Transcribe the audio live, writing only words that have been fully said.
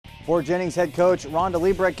Fort Jennings head coach Rhonda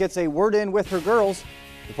Liebrecht gets a word in with her girls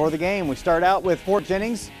before the game. We start out with Fort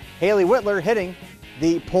Jennings. Haley Whitler hitting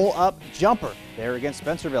the pull-up jumper there against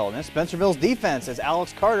Spencerville. And then Spencerville's defense as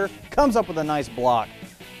Alex Carter comes up with a nice block.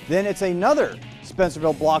 Then it's another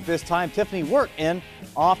Spencerville block, this time Tiffany Wirt in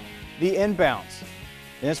off the inbounds.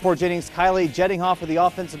 Then it's Fort Jennings' Kylie Jettinghoff for the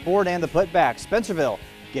offensive board and the putback. Spencerville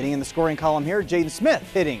getting in the scoring column here. Jaden Smith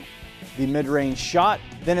hitting the mid-range shot.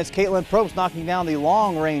 Then it's Caitlin Probst knocking down the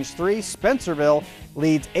long-range three. Spencerville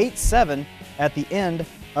leads 8-7 at the end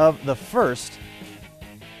of the first.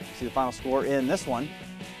 See the final score in this one,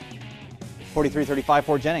 43-35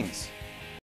 for Jennings.